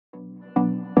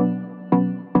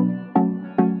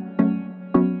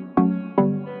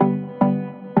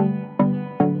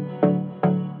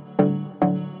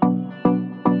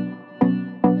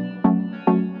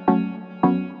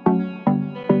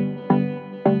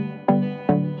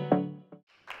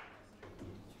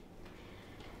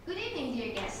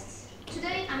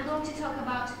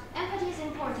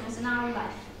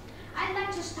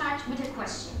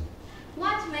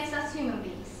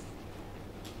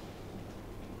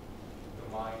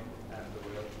mind and the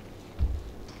will?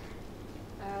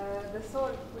 The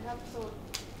soul. We have soul.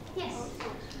 Yes.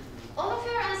 Soul. All of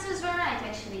your answers were right,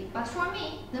 actually, but for me,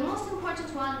 the most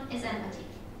important one is empathy.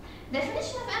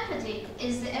 Definition of empathy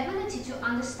is the ability to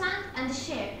understand and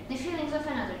share the feelings of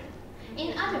another.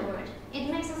 In other words,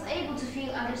 it makes us able to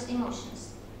feel others'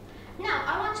 emotions. Now,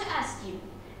 I want to ask you,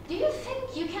 do you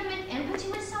think you can make empathy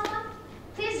with someone?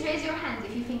 Please raise your hand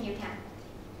if you think you can.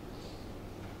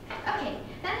 Okay,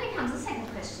 then here comes the second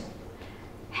question.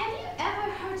 Have you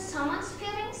ever hurt someone's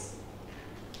feelings?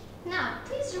 Now,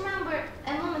 please remember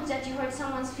a moment that you hurt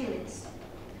someone's feelings.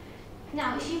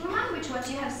 Now, if you remembered what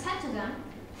you have said to them,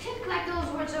 think like those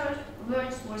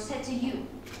words were said to you.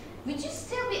 Would you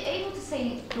still be able to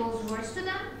say those words to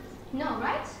them? No,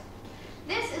 right?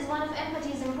 This is one of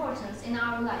empathy's importance in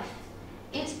our life.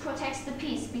 It protects the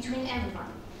peace between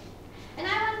everyone. And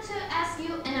I want to ask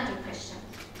you another question.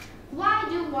 Why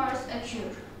do wars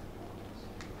occur?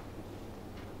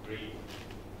 Greed.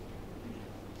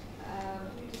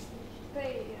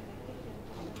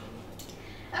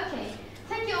 Okay,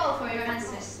 thank you all for your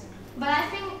answers. But I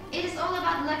think it is all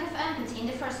about lack of empathy in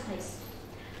the first place.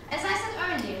 As I said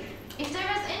earlier, if there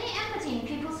was any empathy in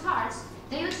people's hearts,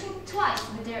 they would think twice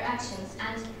with their actions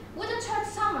and wouldn't hurt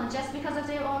someone just because of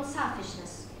their own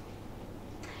selfishness.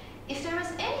 If there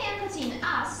was any empathy in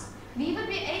us, we would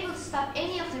be able to stop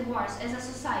any of the wars as a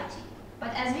society.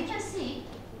 But as we can see,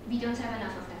 we don't have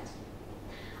enough of that.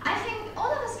 I think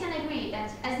all of us can agree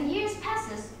that as the years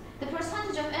passes, the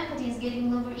percentage of empathy is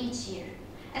getting lower each year.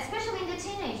 Especially in the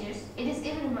teenagers, it is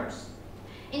even worse.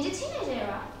 In the teenage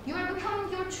era, you are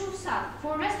becoming your true self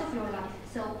for the rest of your life,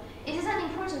 so it is an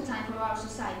important time for our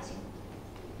society.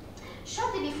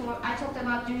 Shortly before, I talked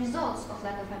about the results of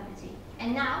lack of empathy,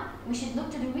 and now we should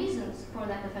look to the reasons for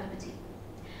lack of empathy.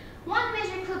 One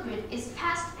major culprit is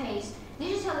fast-paced,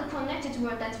 digitally connected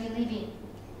world that we live in.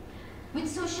 With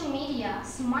social media,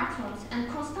 smartphones, and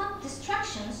constant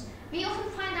distractions, we often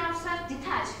find ourselves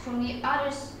detached from the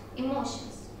other's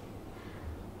emotions.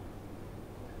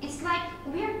 It's like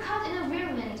we're caught in a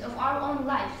whirlwind of our own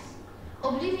lives,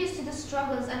 oblivious to the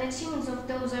struggles and achievements of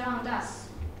those around us.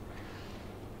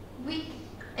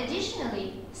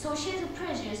 Additionally, societal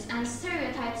pressures and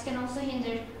stereotypes can also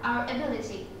hinder our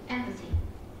ability, empathy.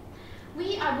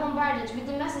 We are bombarded with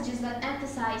the messages that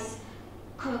emphasize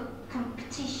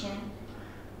competition,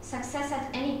 success at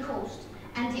any cost,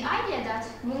 and the idea that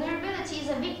vulnerability is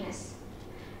a weakness.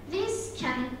 These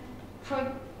can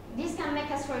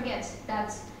make us forget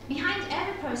that behind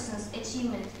every person's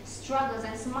achievement, struggles,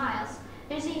 and smiles,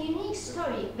 there's a unique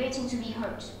story waiting to be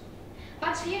heard.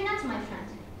 But fear not, my friend,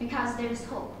 because there is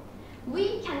hope.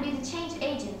 We can be the change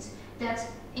agents that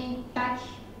impact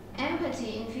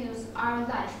empathy infuse our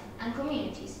life and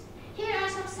communities. Here are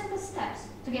some simple steps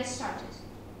to get started.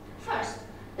 First,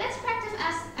 let's practice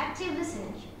active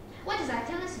listening. What is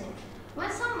active listening?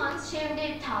 When someone's sharing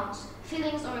their thoughts,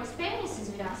 feelings, or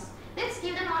experiences with us, let's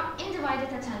give them our undivided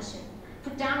attention.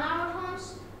 Put down our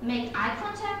phones, make eye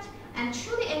contact, and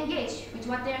truly engage with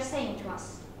what they are saying to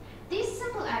us. These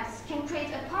simple acts can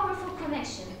create a powerful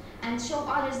connection and show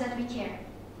others that we care.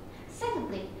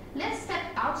 Secondly, let's step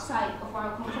outside of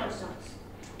our comfort zones.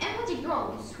 Empathy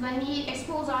grows when we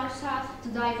expose ourselves to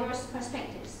diverse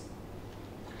perspectives.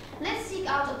 Let's seek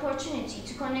out opportunity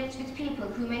to connect with people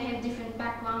who may have different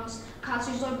backgrounds,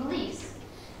 cultures, or beliefs.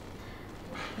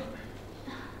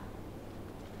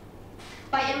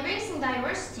 By embracing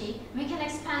diversity, we can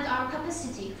expand our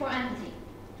capacity for empathy.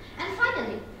 And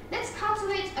finally, let's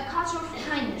cultivate a culture of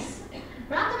kindness.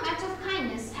 Random acts of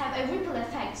kindness have a ripple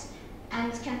effect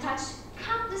and can touch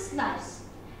countless lives.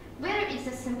 Whether it's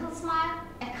a simple smile,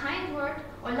 a kind word,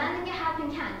 or lending a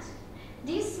helping hand,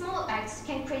 these small acts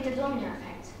can create a domino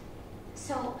effect.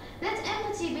 So, let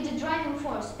empathy be the driving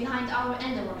force behind our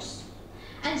endeavors.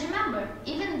 And remember,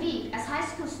 even we, as high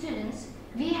school students,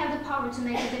 we have the power to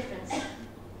make a difference.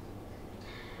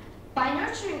 By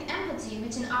nurturing empathy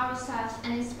within ourselves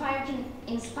and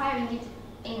inspiring it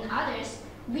in others,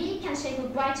 we can shape a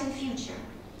brighter future.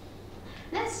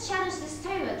 Let's challenge the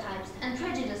stereotypes and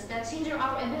prejudice that hinder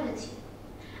our ability.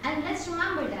 And let's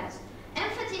remember that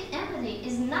empathy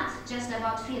is not just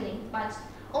about feeling, but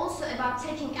also about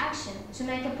taking action to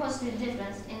make a positive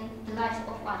difference in the life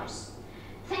of others.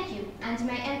 Thank you, and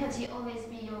may empathy always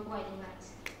be your guiding light.